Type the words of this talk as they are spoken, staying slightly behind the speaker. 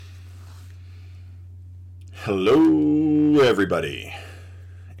Hello, everybody,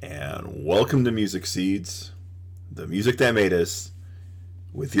 and welcome to Music Seeds, the music that made us,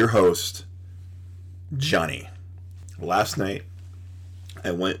 with your host, Johnny. Last night, I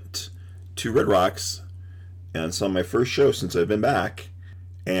went to Red Rocks and saw my first show since I've been back,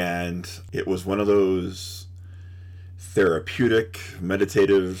 and it was one of those therapeutic,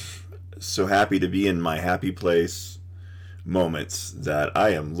 meditative, so happy to be in my happy place moments that I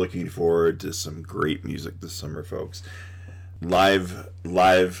am looking forward to some great music this summer, folks. Live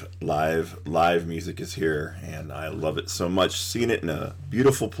music is here, and I love it so much. Seeing it in a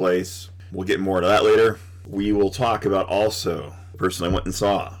beautiful place. We'll get more to that later. We will talk about also the person I went and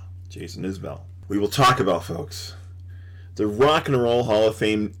saw, Jason Isbell. We will talk about, folks, the Rock and Roll Hall of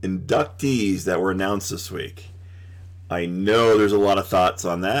Fame inductees that were announced this week. I know there's a lot of thoughts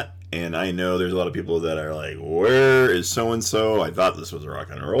on that. And I know there's a lot of people that are like, where is so-and-so? I thought this was rock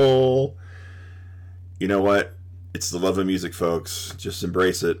and roll. You know what? It's the love of music, folks. Just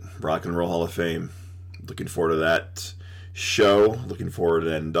embrace it. Rock and Roll Hall of Fame. Looking forward to that show. Looking forward to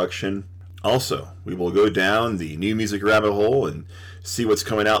that induction. Also, we will go down the new music rabbit hole and see what's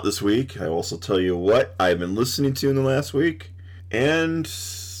coming out this week. I will also tell you what I've been listening to in the last week. And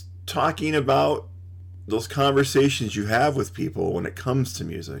talking about those conversations you have with people when it comes to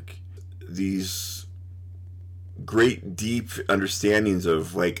music. These great, deep understandings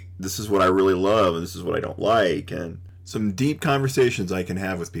of, like, this is what I really love and this is what I don't like. And some deep conversations I can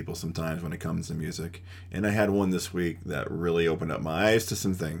have with people sometimes when it comes to music. And I had one this week that really opened up my eyes to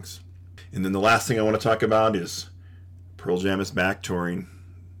some things. And then the last thing I want to talk about is Pearl Jam is back touring.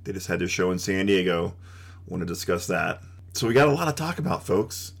 They just had their show in San Diego. Want to discuss that. So we got a lot to talk about,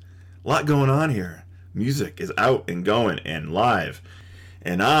 folks. A lot going on here. Music is out and going and live.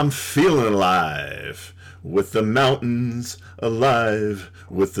 And I'm feeling alive. With the mountains alive.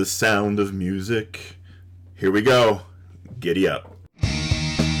 With the sound of music. Here we go. Giddy up.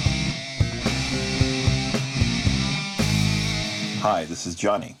 Hi, this is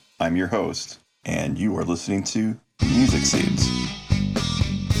Johnny. I'm your host. And you are listening to Music Seeds.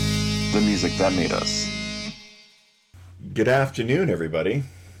 The music that made us. Good afternoon, everybody.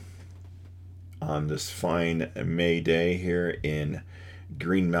 On this fine May day here in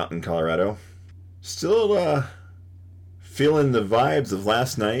Green Mountain, Colorado. Still feeling the vibes of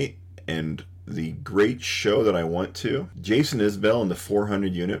last night and the great show that I went to. Jason Isbell and the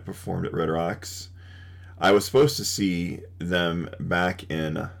 400 unit performed at Red Rocks. I was supposed to see them back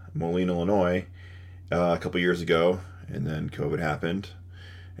in Moline, Illinois a couple years ago, and then COVID happened.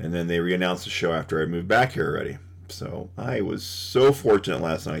 And then they re-announced the show after I moved back here already. So I was so fortunate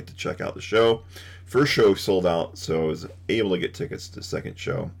last night to check out the show. First show sold out, so I was able to get tickets to the second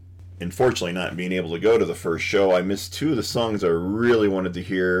show. Unfortunately, not being able to go to the first show, I missed two of the songs I really wanted to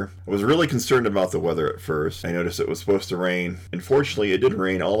hear. I was really concerned about the weather at first. I noticed it was supposed to rain. Unfortunately, it did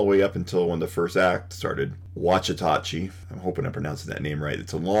rain all the way up until when the first act started. Wachitachi. I'm hoping I'm pronouncing that name right.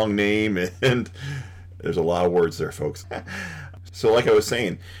 It's a long name, and there's a lot of words there, folks. So like I was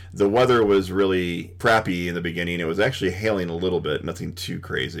saying, the weather was really crappy in the beginning. It was actually hailing a little bit, nothing too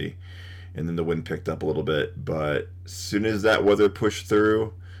crazy. And then the wind picked up a little bit. But as soon as that weather pushed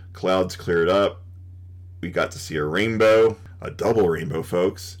through, clouds cleared up. We got to see a rainbow, a double rainbow,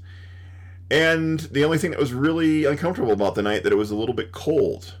 folks. And the only thing that was really uncomfortable about the night, that it was a little bit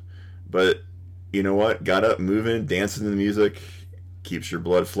cold. But you know what? Got up, moving, dancing to the music. Keeps your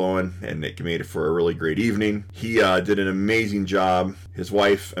blood flowing, and it made it for a really great evening. He did an amazing job. His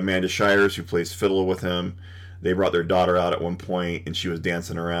wife, Amanda Shires, who plays fiddle with him, they brought their daughter out at one point, and she was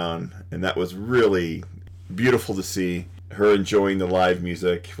dancing around, and that was really beautiful to see. Her enjoying the live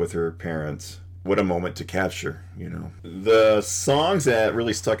music with her parents. What a moment to capture, you know. The songs that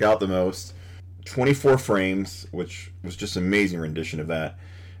really stuck out the most, 24 Frames, which was just an amazing rendition of that.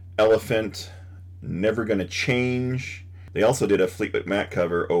 Elephant, Never Gonna Change. They also did a Fleetwood Mac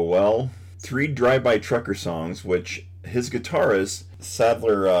cover, Oh Well. 3 Drive-By Trucker songs, which his guitarist,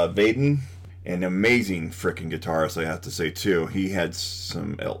 Sadler Vaden, an amazing frickin' guitarist, I have to say, too. He had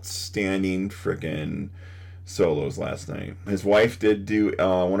some outstanding frickin' solos last night. His wife did do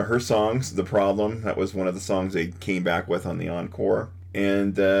one of her songs, The Problem. That was one of the songs they came back with on the encore.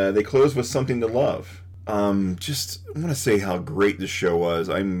 And they closed with Something to Love. Just I want to say how great this show was.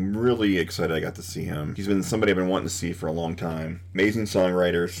 I'm really excited I got to see him. He's been somebody I've been wanting to see for a long time. Amazing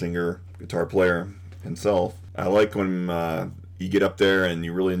songwriter, singer, guitar player himself. I like when you get up there and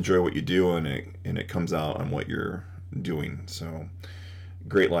you really enjoy what you do, and it comes out on what you're doing. So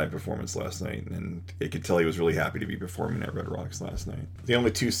great live performance last night, and I could tell he was really happy to be performing at Red Rocks last night. The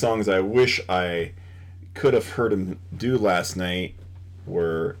only 2 songs I wish I could have heard him do last night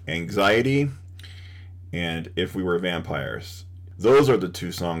were Anxiety and If We Were Vampires. Those are the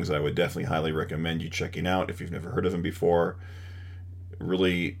two songs I would definitely highly recommend you checking out if you've never heard of them before.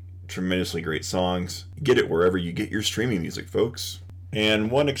 Really tremendously great songs. Get it wherever you get your streaming music, folks.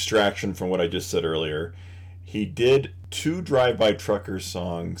 And one extraction from what I just said earlier, he did 2 Drive-By Truckers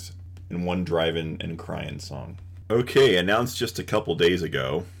songs and 1 Drivin' and Cryin' song. Okay, announced just a couple days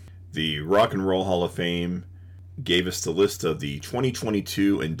ago, the Rock and Roll Hall of Fame gave us the list of the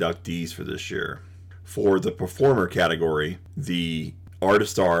 2022 inductees for this year. For the performer category, the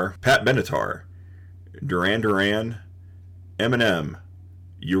artists are Pat Benatar, Duran Duran, Eminem,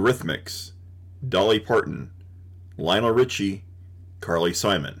 Eurythmics, Dolly Parton, Lionel Richie, Carly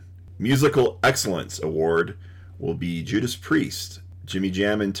Simon. Musical Excellence Award will be Judas Priest, Jimmy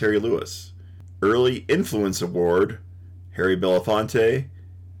Jam, and Terry Lewis. Early Influence Award, Harry Belafonte,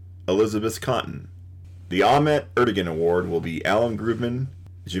 Elizabeth Cotten. The Ahmet Ertegun Award will be Alan Grubman,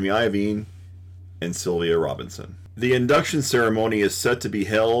 Jimmy Iovine, and Sylvia Robinson. The induction ceremony is set to be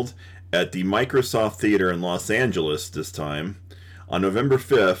held at the Microsoft Theater in Los Angeles this time on November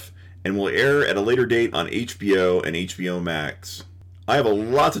 5th and will air at a later date on HBO and HBO Max. I have a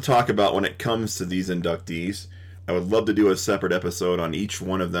lot to talk about when it comes to these inductees. I would love to do a separate episode on each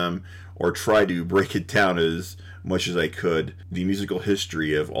one of them or try to break it down as much as I could, the musical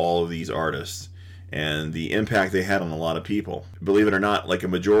history of all of these artists and the impact they had on a lot of people. Believe it or not, like a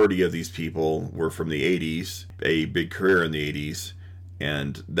majority of these people were from the 80s, a big career in the 80s,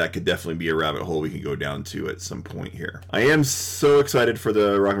 and that could definitely be a rabbit hole we can go down to at some point here. I am so excited for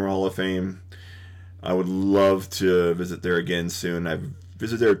the Rock and Roll Hall of Fame. I would love to visit there again soon. I've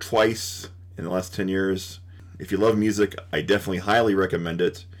visited there twice in the last 10 years. If you love music, I definitely highly recommend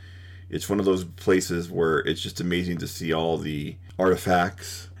it. It's one of those places where it's just amazing to see all the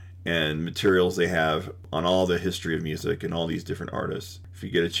artifacts and materials they have on all the history of music and all these different artists. If you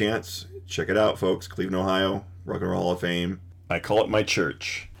get a chance, check it out, folks. Cleveland, Ohio, Rock and Roll Hall of Fame. I call it my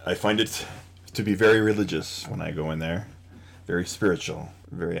church. I find it to be very religious when I go in there. Very spiritual,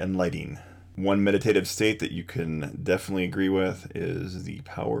 very enlightening. One meditative state that you can definitely agree with is the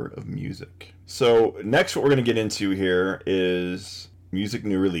power of music. So next what we're going to get into here is music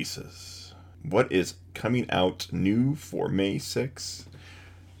new releases. What is coming out new for May 6,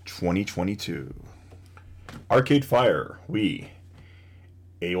 2022? Arcade Fire, We.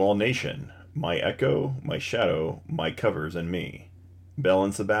 AWOL Nation, My Echo, My Shadow, My Covers, and Me. Belle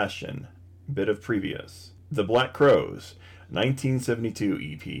and Sebastian, Bit of Previous. The Black Crowes, 1972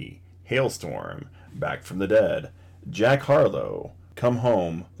 EP. Hailstorm, Back from the Dead. Jack Harlow, Come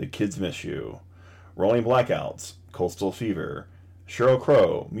Home, The Kids Miss You. Rolling Blackouts, Coastal Fever. Sheryl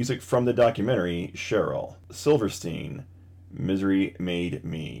Crow, music from the documentary Cheryl. Silverstein, Misery Made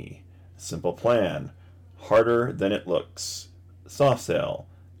Me. Simple Plan, Harder Than It Looks. Soft Cell,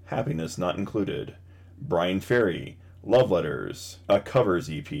 Happiness Not Included. Brian Ferry, Love Letters, a covers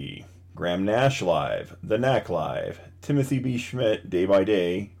EP. Graham Nash Live, The Knack Live. Timothy B. Schmidt, Day by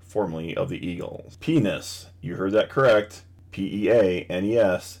Day, formerly of the Eagles. Penis, you heard that correct.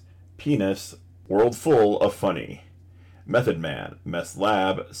 Peanes, Penis, World Full of Funny. Method Man, Meth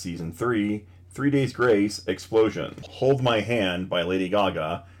Lab, Season 3, 3 Days Grace, Explosion. Hold My Hand by Lady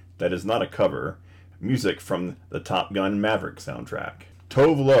Gaga, that is not a cover. Music from the Top Gun Maverick soundtrack.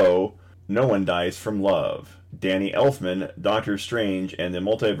 Tove Lo, No One Dies from Love. Danny Elfman, Doctor Strange and the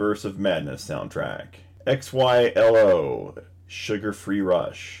Multiverse of Madness soundtrack. XYLO, Sugar Free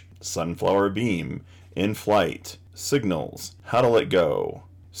Rush. Sunflower Beam, In Flight. Signals, How to Let Go.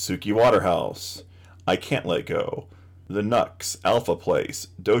 Suki Waterhouse, I Can't Let Go. The Knucks, Alpha Place,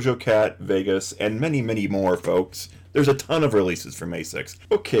 Dojo Cat, Vegas, and many, many more, folks. There's a ton of releases for May 6th.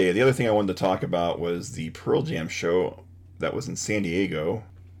 Okay, the other thing I wanted to talk about was the Pearl Jam show that was in San Diego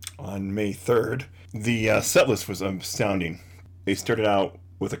on May 3rd. The setlist was astounding. They started out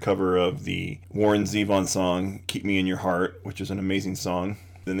with a cover of the Warren Zevon song, Keep Me in Your Heart, which is an amazing song.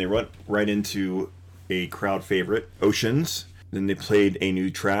 Then they went right into a crowd favorite, Oceans. Then they played a new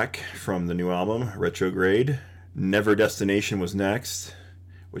track from the new album, Retrograde. Never Destination was next,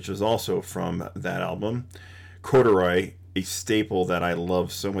 which was also from that album. Corduroy, a staple that I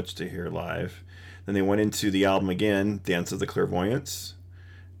love so much to hear live. Then they went into the album again, Dance of the Clairvoyants.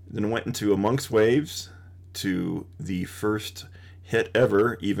 Then went into Amongst Waves, to the first hit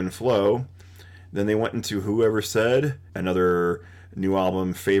ever, Even Flow. Then they went into Whoever Said, another new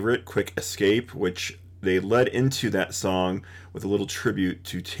album favorite, Quick Escape, which they led into that song with a little tribute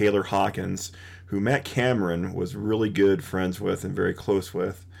to Taylor Hawkins, who Matt Cameron was really good friends with and very close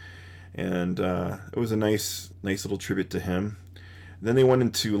with. And it was a nice little tribute to him. Then they went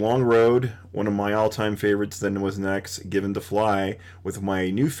into Long Road, one of my all-time favorites. Then was next Given to Fly, with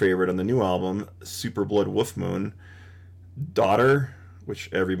my new favorite on the new album, Super Blood Wolf Moon. Daughter, which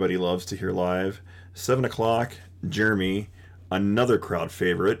everybody loves to hear live. 7 O'Clock, Jeremy, another crowd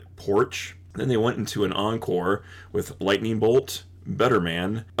favorite, Porch. Then they went into an encore with Lightning Bolt, Better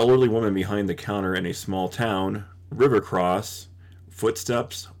Man, Elderly Woman Behind the Counter in a Small Town, River Cross,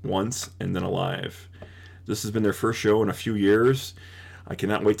 Footsteps, Once, and Then Alive. This has been their first show in a few years. I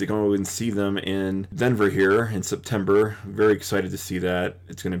cannot wait to go and see them in Denver here in September. Very excited to see that.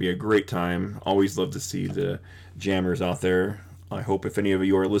 It's going to be a great time. Always love to see the jammers out there. I hope if any of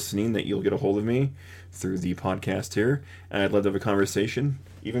you are listening that you'll get a hold of me through the podcast here. And I'd love to have a conversation,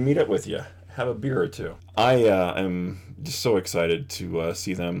 even meet up with you, have a beer or two. I am just so excited to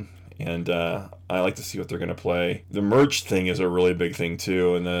see them. And I like to see what they're going to play. The merch thing is a really big thing,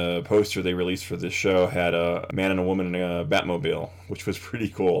 too. And the poster they released for this show had a man and a woman in a Batmobile, which was pretty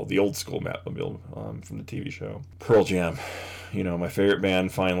cool. The old school Batmobile from the TV show. Pearl Jam, my favorite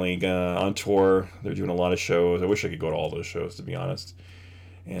band, finally on tour. They're doing a lot of shows. I wish I could go to all those shows, to be honest.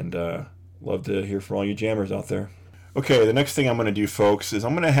 And love to hear from all you jammers out there. Okay, the next thing I'm going to do, folks, is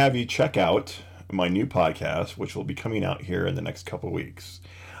I'm going to have you check out my new podcast, which will be coming out here in the next couple weeks.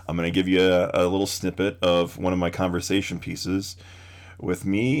 I'm going to give you a little snippet of one of my conversation pieces with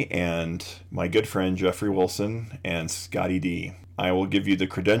me and my good friend Jeffrey Wilson and Scotty D. I will give you the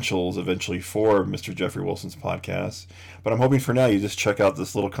credentials eventually for Mr. Jeffrey Wilson's podcast, but I'm hoping for now you just check out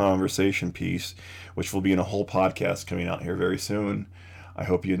this little conversation piece, which will be in a whole podcast coming out here very soon. I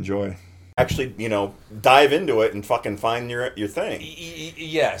hope you enjoy. Actually, dive into it and fucking find your thing.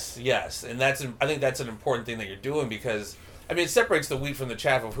 Yes, and I think that's an important thing that you're doing, because it separates the wheat from the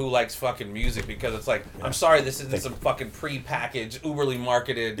chaff of who likes fucking music, because it's like, yeah. I'm sorry, this isn't some fucking pre-packaged, uberly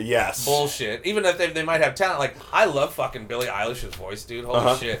marketed bullshit. Even if they might have talent. Like, I love fucking Billie Eilish's voice, dude.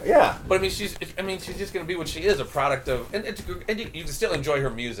 Holy shit. Yeah. But she's just gonna be what she is, a product of, and you can still enjoy her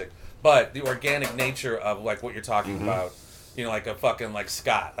music, but the organic nature of like what you're talking about. Like a fucking like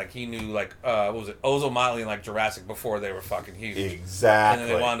Scott, like he knew like what was it, Ozzo Motley and like Jurassic before they were fucking huge. Exactly. And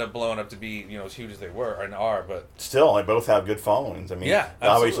then they wound up blowing up to be as huge as they were and are, but still they both have good followings. Yeah,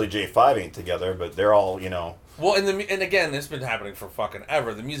 obviously J5 ain't together, but they're all Well, and again, it's been happening for fucking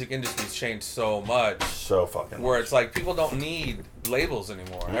ever. The music industry's changed so much. So fucking where much. It's like people don't need labels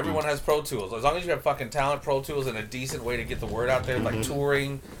anymore. Mm-hmm. Everyone has Pro Tools. As long as you have fucking talent, Pro Tools, and a decent way to get the word out there, like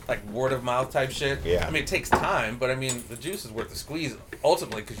touring, like word of mouth type shit. Yeah. It takes time, but the juice is worth the squeeze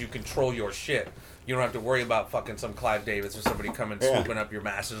ultimately, because you control your shit. You don't have to worry about fucking some Clive Davis or somebody coming swooping up your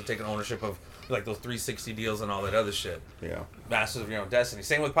masters and taking ownership of like those 360 deals and all that other shit. Yeah. Masters of your own destiny.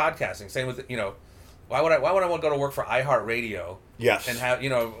 Same with podcasting. Same with Why would I want to go to work for iHeartRadio? Yes. And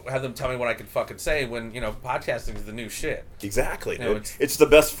have them tell me what I can fucking say when podcasting is the new shit. Exactly. It's the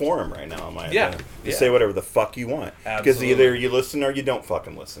best forum right now, in my opinion. You say whatever the fuck you want. Absolutely. Because either you listen or you don't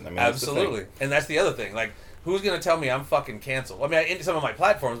fucking listen. Absolutely. And that's the other thing. Like, who's gonna tell me I'm fucking canceled? I into some of my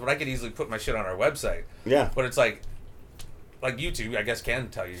platforms, but I could easily put my shit on our website. Yeah. But it's like YouTube, I guess, can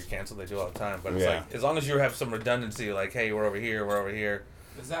tell you you're canceled. They do all the time. But it's like, as long as you have some redundancy, like, hey, we're over here.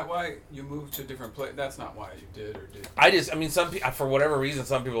 Is that why you moved to a different place? That's not why you did, or did? Some people, for whatever reason,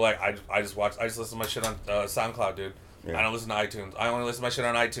 some people are like, I just listen to my shit on SoundCloud, dude. Yeah. I don't listen to iTunes. I only listen to my shit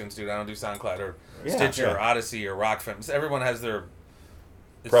on iTunes, dude. I don't do SoundCloud or Stitcher or Odyssey or Rock Films. Everyone has their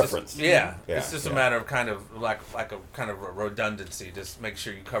preference. It's just a matter of kind of like a kind of a redundancy. Just make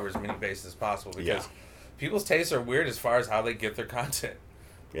sure you cover as many bases as possible, because people's tastes are weird as far as how they get their content.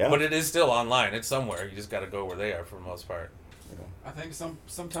 Yeah. But it is still online. It's somewhere. You just got to go where they are for the most part. I think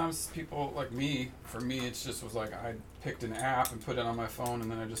sometimes people like me. For me, it just was like I picked an app and put it on my phone, and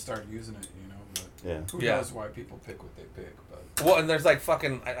then I just started using it. But who knows why people pick what they pick? But and there's like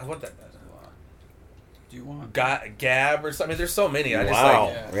fucking what that. Do you want Gab or something? There's so many. I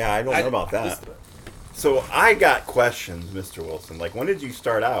don't know about that. So I got questions, Mr. Wilson. Like, when did you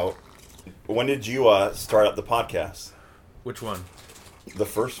start out? When did you start up the podcast? Which one? The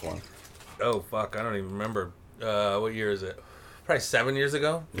first one. Oh fuck! I don't even remember. What year is it? Probably 7 years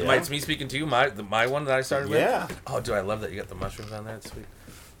ago. Yeah. It's me speaking to you. My one that I started with. Yeah. Oh, do I love that you got the mushrooms on there? It's sweet.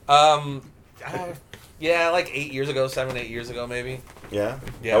 Like 8 years ago, 7-8 years ago, maybe. Yeah.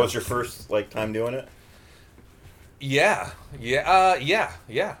 That was your first time doing it. Yeah.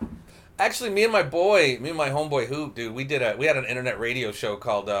 Actually, me and my homeboy Hoop, dude, we had an internet radio show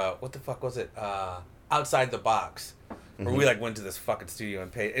called what the fuck was it? Outside the Box. Where we went to this fucking studio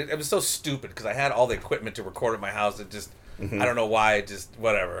and paid. It was so stupid because I had all the equipment to record at my house. It just I don't know why. It just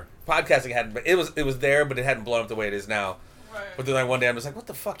whatever. Podcasting hadn't. It was there, but it hadn't blown up the way it is now. Right. But then one day I'm just like, what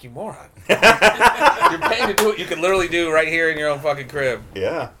the fuck, you moron? You're paying to do what you could literally do right here in your own fucking crib.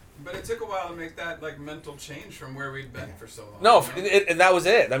 Yeah. But it took a while to make that mental change from where we'd been for so long. No, and that was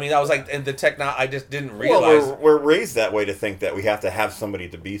it. I mean, I was like, and the technology, I just didn't realize. Well, we're raised that way to think that we have to have somebody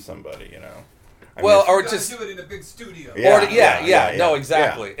to be somebody, I mean, or just do it in a big studio. Yeah, no,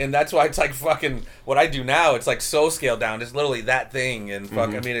 exactly. Yeah. And that's why it's like fucking what I do now. It's like so scaled down. It's literally that thing, and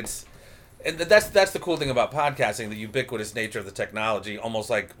fuck. I mean, it's. And that's the cool thing about podcasting, the ubiquitous nature of the technology, almost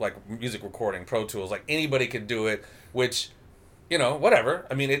like music recording, Pro Tools. Like anybody could do it, which, whatever.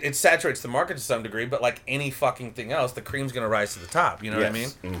 I mean, it saturates the market to some degree, but like any fucking thing else, the cream's going to rise to the top. You know what I mean?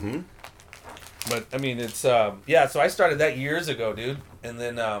 Mm-hmm. But, I mean, it's, so I started that years ago, dude. And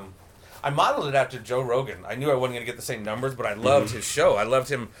then I modeled it after Joe Rogan. I knew I wasn't going to get the same numbers, but I loved his show. I loved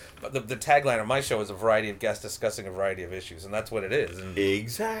him. The tagline of my show is a variety of guests discussing a variety of issues, and that's what it is. And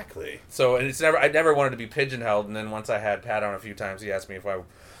exactly. So, and I never wanted to be pigeonholed, and then once I had Pat on a few times, he asked me if I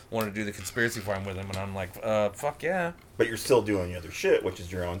wanted to do the conspiracy farm with him, and I'm like, fuck yeah. But you're still doing the other shit, which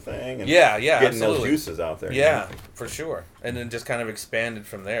is your own thing. And yeah, getting absolutely. Those juices out there. Yeah, for sure. And then just kind of expanded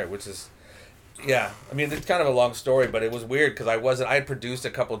from there, which is... Yeah, I mean, it's kind of a long story, but it was weird because I had produced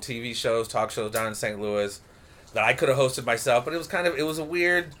a couple TV shows, talk shows down in St. Louis that I could have hosted myself, but it was a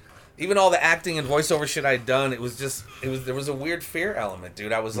weird, even all the acting and voiceover shit I'd done, there was a weird fear element,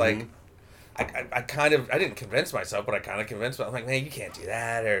 dude. I was like, I didn't convince myself, but I kind of convinced myself. I'm like, man, you can't do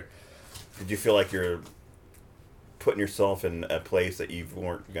that, or... Did you feel like you're putting yourself in a place that you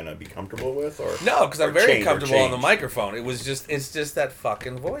weren't going to be comfortable with? Or no, because I'm very comfortable on the microphone. It's just that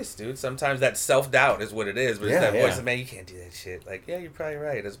fucking voice, dude. Sometimes that self-doubt is what it is, but it's that voice of, man, you can't do that shit. Like, yeah, you're probably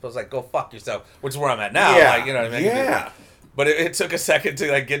right. As opposed to, like, go fuck yourself, which is where I'm at now. Yeah. Like, you know what I mean? Yeah. But it took a second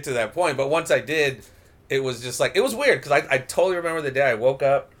to, like, get to that point. But once I did, it was just, like, it was weird, because I totally remember the day I woke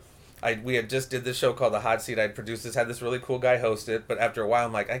up. We had just did this show called The Hot Seat. I'd produced this, had this really cool guy host it, but after a while,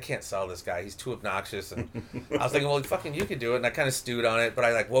 I'm like, I can't sell this guy. He's too obnoxious. And I was thinking, well, fucking you could do it. And I kind of stewed on it, but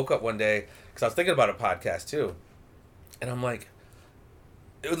I, like, woke up one day, because I was thinking about a podcast, too. And I'm like,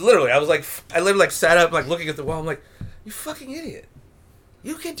 I literally sat up, like, looking at the wall. I'm like, you fucking idiot.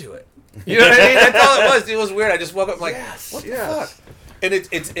 You can do it. You know what I mean? That's all it was. It was weird. I just woke up, like, what the fuck? And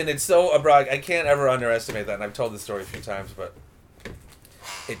it's so abroad. I can't ever underestimate that. And I've told this story a few times, but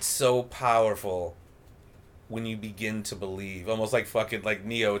it's so powerful when you begin to believe, almost like fucking like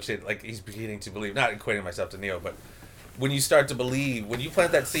Neo shit, like he's beginning to believe. Not equating myself to Neo, but when you start to believe, when you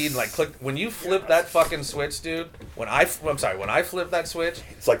plant that seed, like click, when you flip that fucking switch, dude. When I flipped that switch,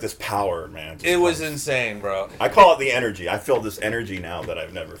 it's like this power, man. It was insane, bro. I call it the energy. I feel this energy now that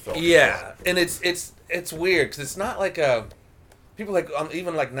I've never felt. Yeah, before. And it's weird because it's not like a. People like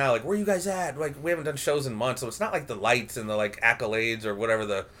even like now, like where you guys at? Like we haven't done shows in months, so it's not like the lights and the like accolades or whatever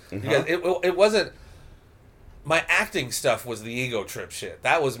the. You guys, it wasn't. My acting stuff was the ego trip shit.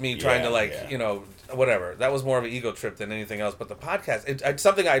 That was me trying to whatever. That was more of an ego trip than anything else. But the podcast, it's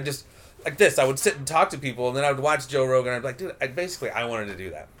something I just like this. I would sit and talk to people, and then I would watch Joe Rogan. And I'd be like, dude, I wanted to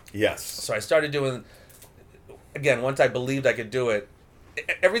do that. Yes. So I started doing. Again, once I believed I could do it.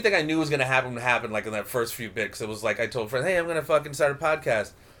 Everything I knew was going to happen like in that first few bits. It was like I told friends, hey, I'm going to fucking start a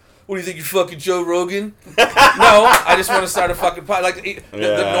podcast. What do you think, you fucking Joe Rogan? No, I just want to start a fucking podcast. Like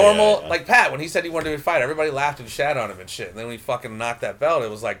the normal, like Pat, when he said he wanted to fight, everybody laughed and shat on him and shit. And then when he fucking knocked that belt, it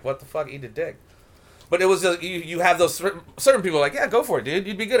was like, what the fuck, eat a dick. But it was, you have those certain people like, yeah, go for it, dude.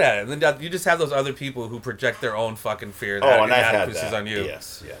 You'd be good at it. And then you just have those other people who project their own fucking fear and inadequacies on you.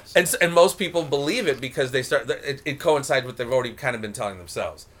 Yes. And most people believe it because they start, it coincides with they've already kind of been telling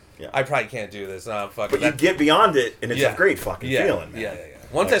themselves. Yeah. I probably can't do this. But you get beyond it, and it's a great fucking feeling, man. Yeah.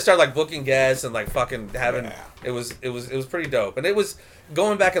 Once I started like booking guests and like fucking having, it was pretty dope. And it was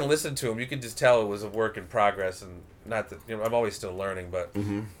going back and listening to them. You could just tell it was a work in progress, and not that I'm always still learning, but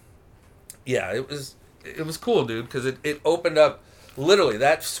yeah, it was cool, dude, because it opened up literally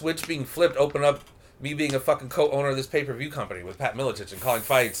that switch being flipped opened up me being a fucking co-owner of this pay-per-view company with Pat Miletich and calling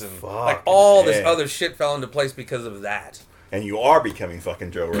fights and like all this other shit fell into place because of that. And you are becoming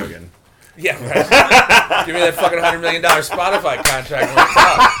fucking Joe Rogan. Yeah, right. Give me that fucking $100 million Spotify contract when it's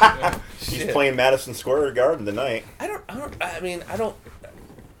out. He's playing Madison Square Garden tonight.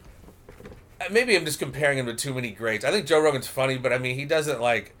 Maybe I'm just comparing him to too many greats. I think Joe Rogan's funny, but I mean, he doesn't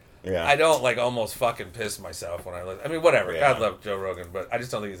like. Yeah. I don't like almost fucking piss myself when I listen. I mean, whatever. Yeah. God love Joe Rogan, but I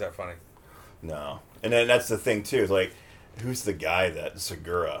just don't think he's that funny. No, and then that's the thing too. Is like. Who's the guy that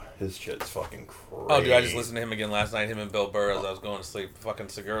Segura? His shit's fucking crazy. Oh, dude, I just listened to him again last night. Him and Bill Burr as I was going to sleep. Fucking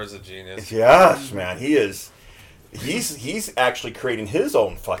Segura's a genius. Yes, man, he is. He's actually creating his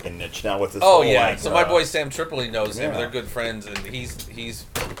own fucking niche now with this. Oh yeah, like, so my boy Sam Tripoli knows him. They're good friends, and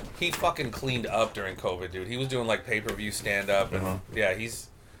he fucking cleaned up during COVID, dude. He was doing like pay-per-view stand-up, and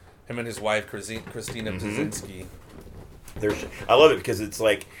him and his wife Christina Ptasinski. I love it because it's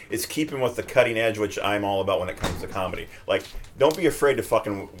like it's keeping with the cutting edge, which I'm all about when it comes to comedy. Like, don't be afraid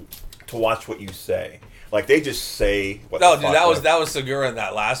to watch what you say. Like, they just say what. No, dude, that was Segura in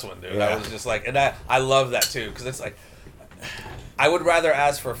that last one, dude. That was just like, and I love that too because it's like, I would rather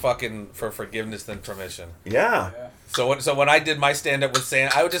ask for forgiveness than permission. Yeah. So when I did my stand up with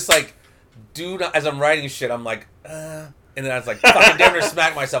Sam, I would just like, as I'm writing shit, I'm like, and then I was like, fucking damn near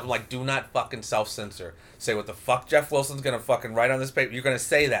smack myself. I'm like, do not fucking self censor. Say what the fuck Jeff Wilson's gonna fucking write on this paper. You're gonna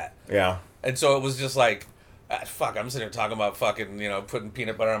say that. Yeah. And so it was just like. Fuck, I'm sitting here talking about fucking, putting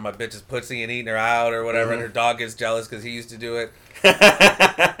peanut butter on my bitch's pussy and eating her out or whatever, and her dog gets jealous because he used to do it.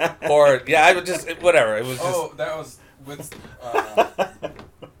 Or, I would just, whatever. It was just... Oh, that was with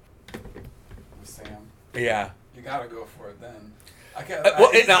Sam. Yeah. You gotta go for it then.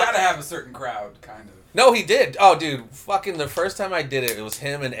 He's gotta have a certain crowd, kind of. No, he did. Oh, dude, fucking the first time I did it was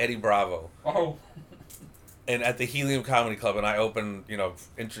him and Eddie Bravo. Oh. And at the Helium Comedy Club, and I opened,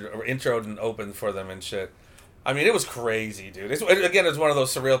 introed and opened for them and shit. I mean, it was crazy, dude. It's one of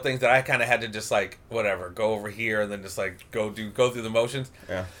those surreal things that I kind of had to just, like, whatever, go over here and then just, like, go through the motions.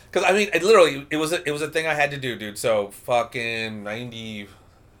 Yeah. Because, I mean, it was a thing I had to do, dude. So, fucking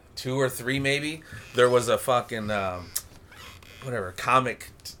 92 or 3, maybe, there was a fucking, comic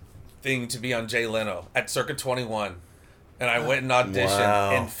thing to be on Jay Leno at Circuit 21. And I went and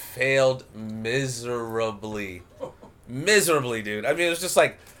auditioned and failed miserably. Miserably, dude. I mean, it was just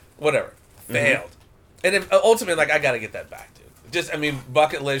like, whatever. Failed. And then ultimately, like, I gotta get that back, dude.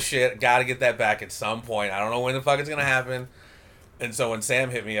 Bucket list shit, gotta get that back at some point. I don't know when the fuck it's gonna happen. And so when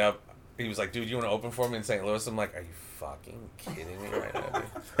Sam hit me up, he was like, dude, you wanna open for me in St. Louis? I'm like, are you fucking kidding me right now,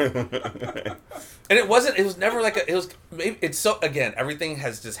 dude? And it was never like everything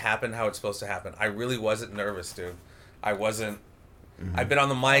has just happened how it's supposed to happen. I really wasn't nervous, dude. I wasn't. I've been on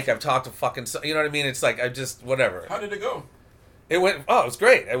the mic, I've talked to fucking, you know what I mean? It's like, I just, whatever. How did it go? It it was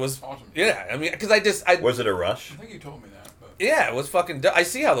great. It was awesome. Yeah, I mean, because was it a rush? I think you told me that. But. Yeah, it was fucking. I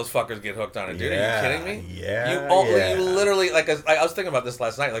see how those fuckers get hooked on it, dude. Yeah, are you kidding me? Yeah. You literally, like, I was thinking about this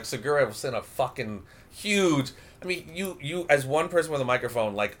last night. Like, Segura was in a fucking huge. I mean, you as one person with a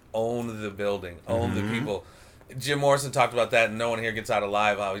microphone, like, own the building, own the people. Jim Morrison talked about that, and no one here gets out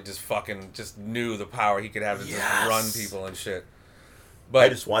alive. How he just knew the power he could have to just run people and shit. But I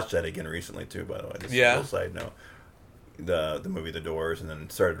just watched that again recently too, by the way. Just a little side note. The movie The Doors, and then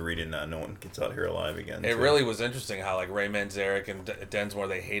started reading No One Gets Out Here Alive again. It really was interesting how, like, Ray Manzarek and Densmore,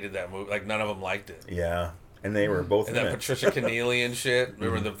 they hated that movie. Like, none of them liked it. Yeah, and they were both. And then Patricia Keneally and shit.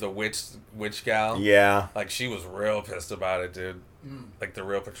 Remember the witch gal? Yeah. Like, she was real pissed about it, dude. Like the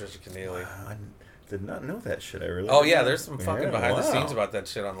real Patricia Keneally. I did not know that shit. I really. Oh yeah, there's some fucking behind the scenes about that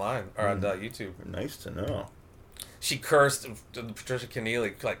shit online or on YouTube. Nice to know. She cursed Patricia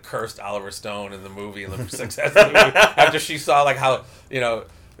Keneally, like, cursed Oliver Stone in the movie, in the success of the movie, after she saw, like, how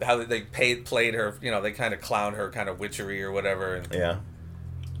they played her, they kind of clown her kind of witchery or whatever. And, yeah.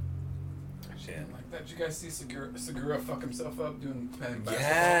 Shit, like that. Did you guys see Segura fuck himself up doing basketball?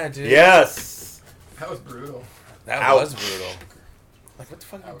 Yeah, dude. Yes. That was brutal. That was brutal. Like, what the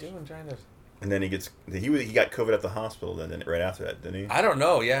fuck are you doing trying to... And then he got COVID at the hospital then right after that, didn't he? I don't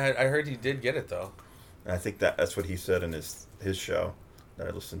know. Yeah, I heard he did get it, though. And I think that's what he said in his show that I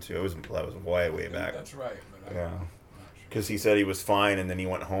listened to. That was way back. That's right. But yeah. Because he said he was fine, and then he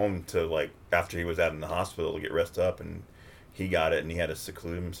went home to, like, after he was out in the hospital to get rest up, and he got it, and he had to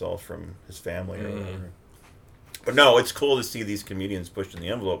seclude himself from his family or whatever. But no, it's cool to see these comedians pushing the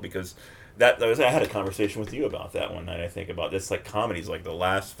envelope, because I had a conversation with you about that one night. I think about this, like, comedy's like the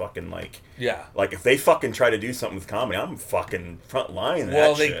last fucking, like, like, if they fucking try to do something with comedy, I'm fucking front line that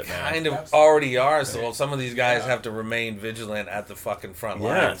well, shit, they kind of already are. So some of these guys have to remain vigilant at the fucking front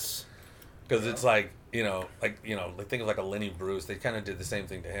lines. Because it's like, think of like a Lenny Bruce. They kind of did the same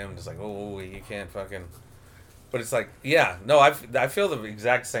thing to him. Just like, oh, you can't fucking. But it's like, I feel the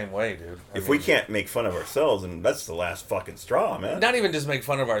exact same way, dude. If we can't make fun of ourselves, and that's the last fucking straw, man. Not even just make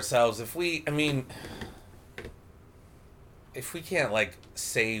fun of ourselves. If we can't, like,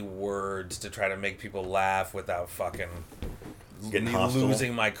 say words to try to make people laugh without fucking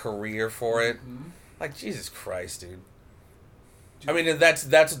losing my career for it, like, Jesus Christ, dude. I mean, that's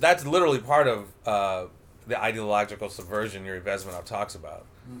literally part of the ideological subversion Yuri Bezmenov talks about.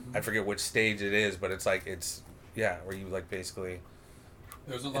 I forget which stage it is, but it's like, where you, like, basically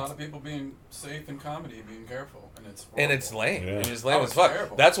There's a lot of people being safe in comedy, being careful, and it's horrible. And it's lame. Yeah. I mean, it's lame as fuck.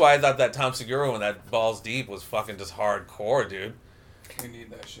 Terrible. That's why I thought that Tom Segura when that Balls Deep was fucking just hardcore, dude. We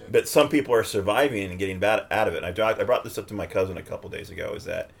need that shit. But some people are surviving and getting bad out of it. And I brought this up to my cousin a couple days ago. Is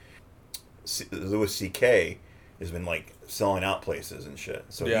that Louis C.K. has been like selling out places and shit.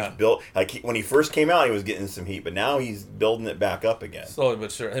 So he's built when he first came out, he was getting some heat, but now he's building it back up again. Slowly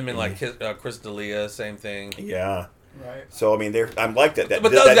but sure. Him and like Chris D'Elia, same thing. Yeah. Right. So I mean, I'm like that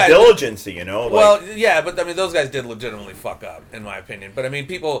But those guys, diligency, you know. Like, well, yeah, but I mean, those guys did legitimately fuck up, in my opinion. But I mean,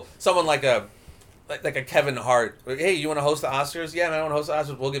 someone like a Kevin Hart. Hey, you want to host the Oscars? Yeah, man, I want to host the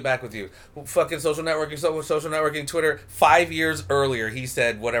Oscars. We'll get back with you. Fucking social networking, Twitter. 5 years earlier, he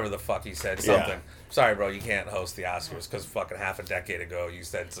said whatever the fuck he said. Something. Yeah. Sorry, bro, you can't host the Oscars because fucking half a decade ago you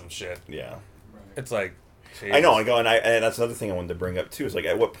said some shit. Yeah. Right. It's like, Jesus. I know. And that's another thing I wanted to bring up too. Is like,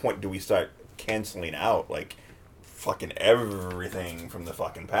 at what point do we start canceling out like fucking everything from the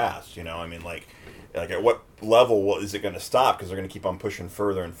fucking past? You know, I mean, like at what level is it going to stop? Because they're going to keep on pushing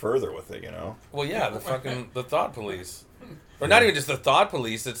further and further with it. You know. Well, yeah, the thought police. Or not even just the thought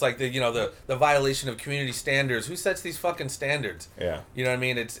police. It's like the violation of community standards. Who sets these fucking standards? Yeah. You know what I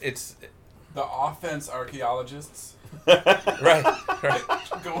mean? It's the offense archaeologists. right.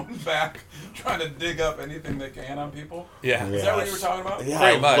 Going back, trying to dig up anything they can on people. Yeah. Is that what you were talking about? Yeah,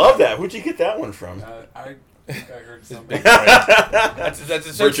 Pretty I much. love that. Where'd you get that one from? I think I heard something. That's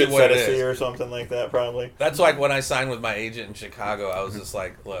essentially Richard what it Fedesi is. or something like that, probably. That's like when I signed with my agent in Chicago. I was just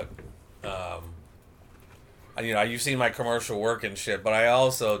like, look, you've seen my commercial work and shit, but I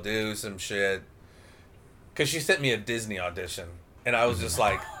also do some shit. Because she sent me a Disney audition, and I was just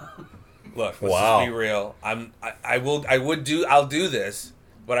like, look, let's just be real. I'll do this,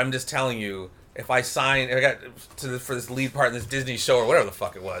 but I'm just telling you, if I got for this lead part in this Disney show or whatever the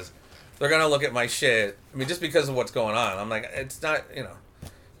fuck it was, they're gonna look at my shit. I mean, just because of what's going on, I'm like, it's not,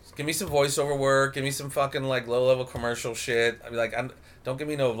 just give me some voiceover work, give me some fucking like low level commercial shit. I mean, like, don't give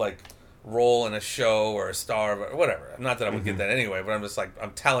me no like role in a show or a star or whatever. Not that I would get that anyway, but I'm just like, I'm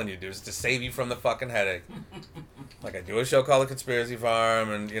telling you, dude, it's to save you from the fucking headache. Like, I do a show called The Conspiracy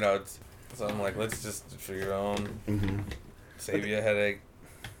Farm, and so I'm like, let's just for your own, save you a headache.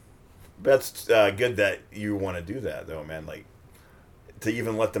 That's good that you want to do that, though, man. Like, to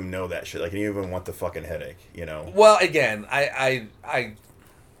even let them know that shit. Like, you even want the fucking headache, you know? Well, again, I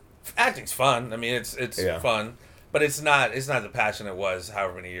acting's fun. I mean, it's fun, but it's not the passion it was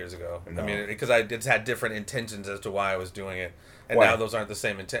however many years ago. No. I mean, because it's had different intentions as to why I was doing it, and now those aren't the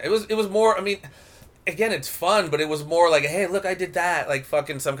same intent. It was more. I mean, again, it's fun, but it was more like, hey, look, I did that, like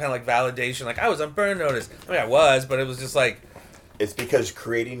fucking some kind of like validation. Like I was on Burn Notice. I mean, I was, but it was just like. It's because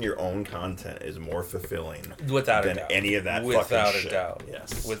creating your own content is more fulfilling without than a doubt. any of that without fucking a shit. Doubt.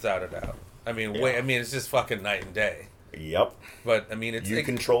 Yes. Without a doubt. I mean, it's just fucking night and day. Yep. But I mean, you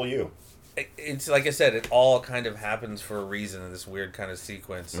control you. It's like I said, it all kind of happens for a reason in this weird kind of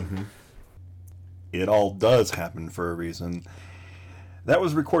sequence. Mm-hmm. It all does happen for a reason. That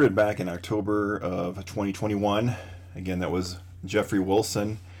was recorded back in October of 2021. Again, that was Jeffrey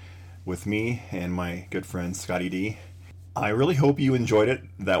Wilson with me and my good friend Scotty D. I really hope you enjoyed it.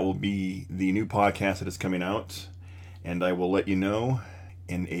 That will be the new podcast that is coming out, and I will let you know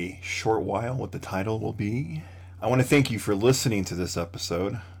in a short while what the title will be. I want to thank you for listening to this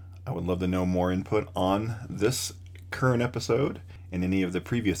episode. I would love to know more input on this current episode and any of the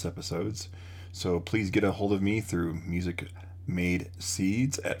previous episodes, so please get a hold of me through Music Made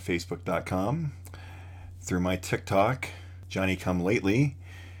Seeds at Facebook.com, through my TikTok, Johnny Come Lately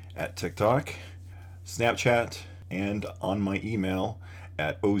at TikTok, Snapchat, and on my email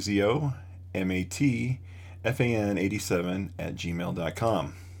at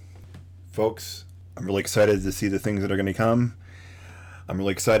ozomatfan87@gmail.com. Folks, I'm really excited to see the things that are going to come. I'm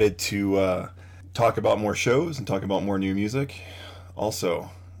really excited to talk about more shows and talk about more new music. Also,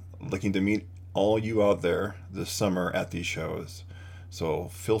 looking to meet all you out there this summer at these shows. So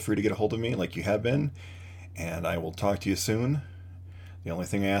feel free to get a hold of me like you have been, and I will talk to you soon. The only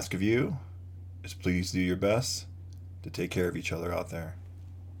thing I ask of you is please do your best to take care of each other out there.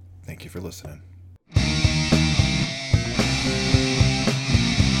 Thank you for listening.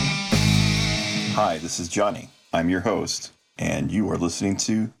 Hi, this is Johnny. I'm your host, and you are listening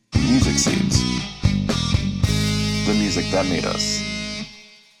to Music Seeds, the music that made us.